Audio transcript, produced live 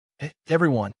Hey,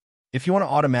 everyone, if you want to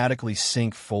automatically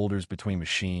sync folders between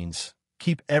machines,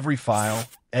 keep every file,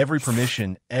 every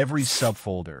permission, every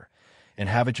subfolder, and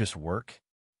have it just work,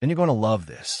 then you're going to love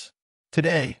this.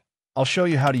 Today, I'll show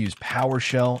you how to use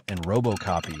PowerShell and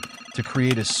Robocopy to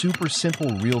create a super simple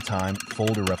real-time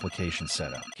folder replication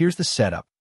setup. Here's the setup.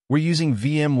 We're using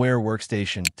VMware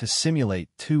Workstation to simulate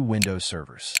 2 Windows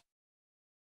servers.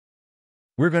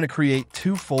 We're going to create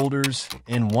 2 folders,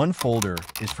 and one folder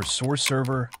is for source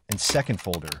server, and second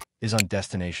folder is on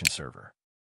destination server.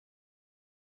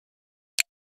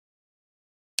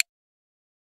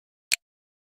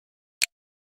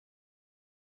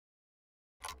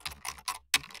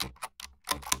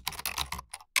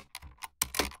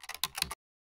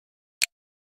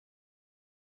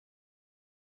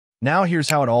 Now here's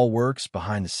how it all works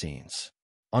behind the scenes.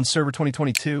 On Server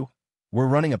 2022, we're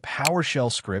running a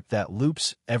PowerShell script that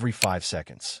loops every 5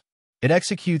 seconds. It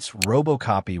executes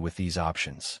Robocopy with these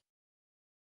options.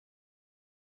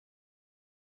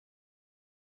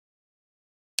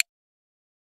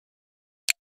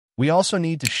 We also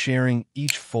need to sharing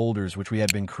each folders which we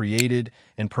have been created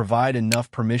and provide enough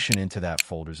permission into that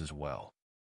folders as well.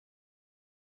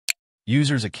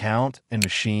 User's account and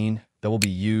machine that will be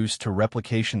used to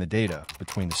replication the data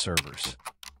between the servers.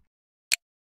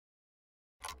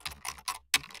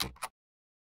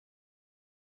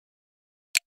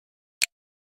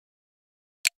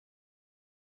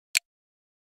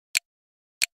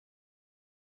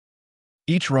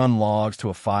 Each run logs to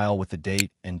a file with the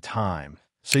date and time,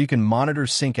 so you can monitor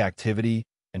sync activity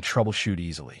and troubleshoot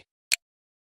easily.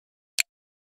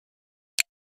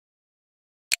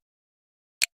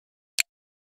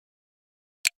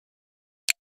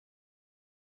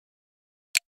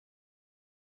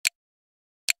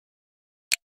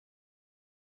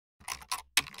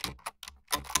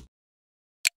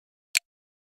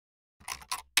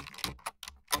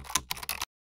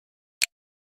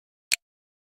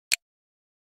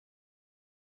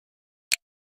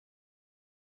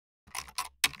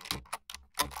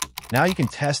 Now you can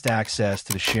test access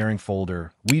to the sharing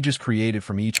folder we just created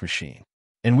from each machine.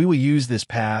 And we will use this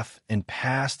path and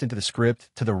pass into the script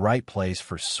to the right place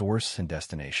for source and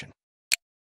destination.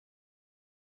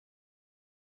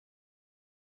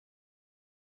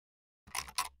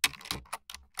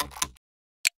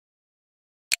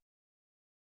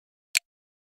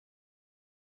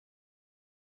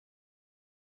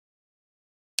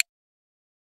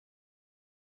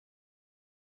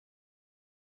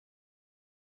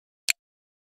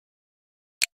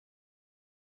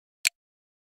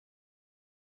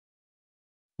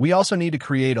 We also need to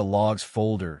create a logs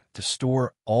folder to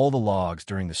store all the logs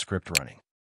during the script running.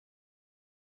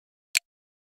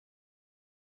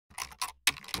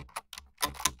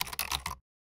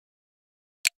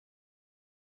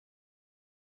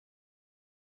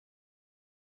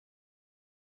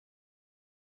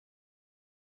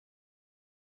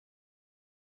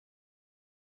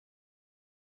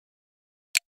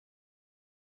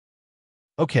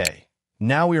 Okay,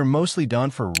 now we are mostly done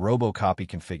for Robocopy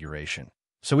configuration.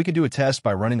 So we can do a test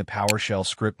by running the PowerShell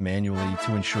script manually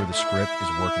to ensure the script is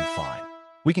working fine.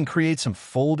 We can create some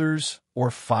folders or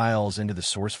files into the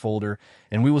source folder,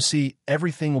 and we will see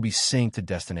everything will be synced to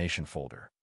destination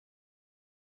folder.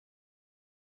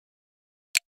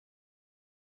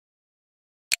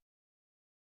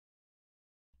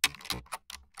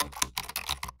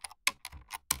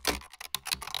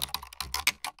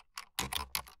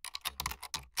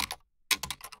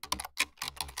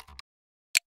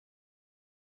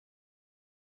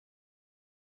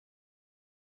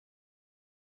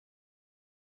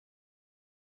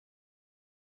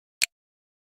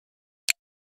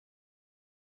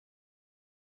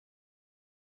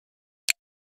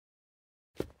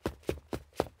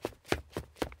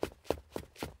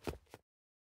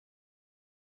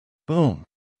 Boom!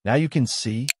 Now you can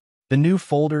see the new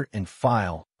folder and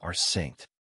file are synced.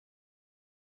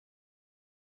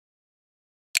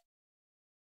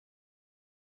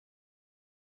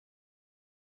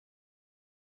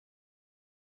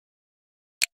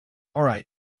 All right,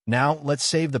 now let's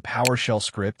save the PowerShell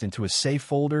script into a safe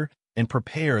folder and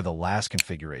prepare the last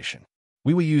configuration.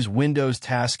 We will use Windows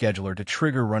Task Scheduler to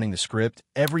trigger running the script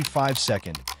every 5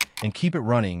 seconds and keep it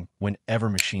running whenever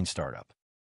machine startup.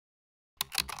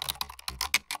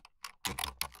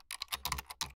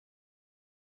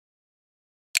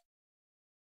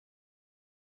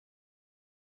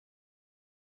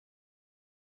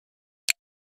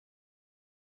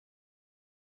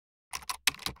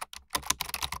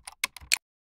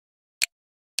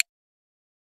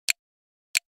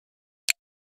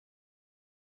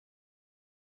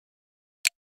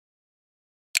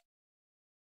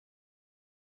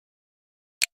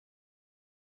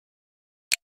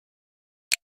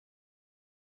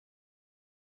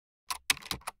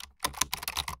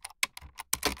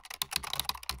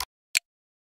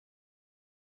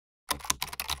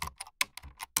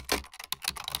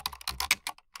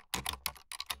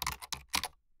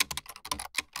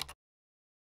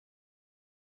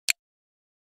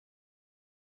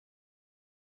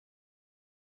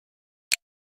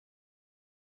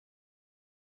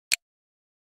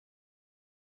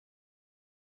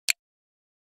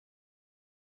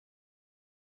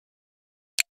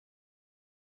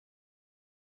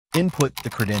 input the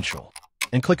credential,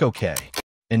 and click OK.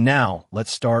 And now,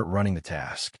 let's start running the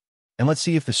task. And let's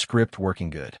see if the script working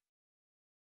good.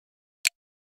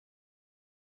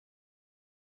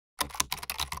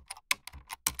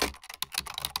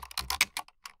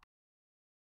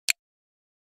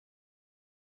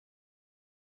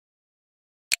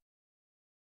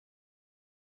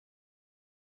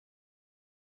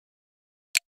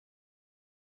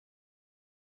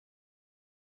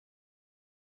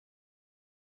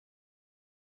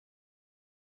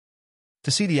 To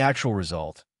see the actual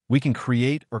result, we can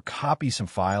create or copy some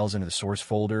files into the source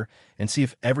folder and see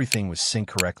if everything was synced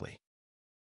correctly.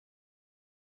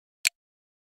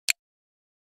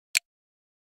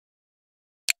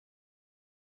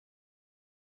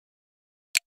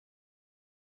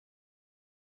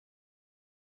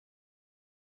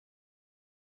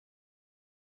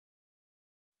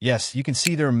 Yes, you can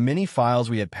see there are many files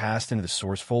we had passed into the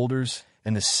source folders,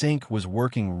 and the sync was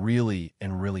working really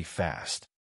fast.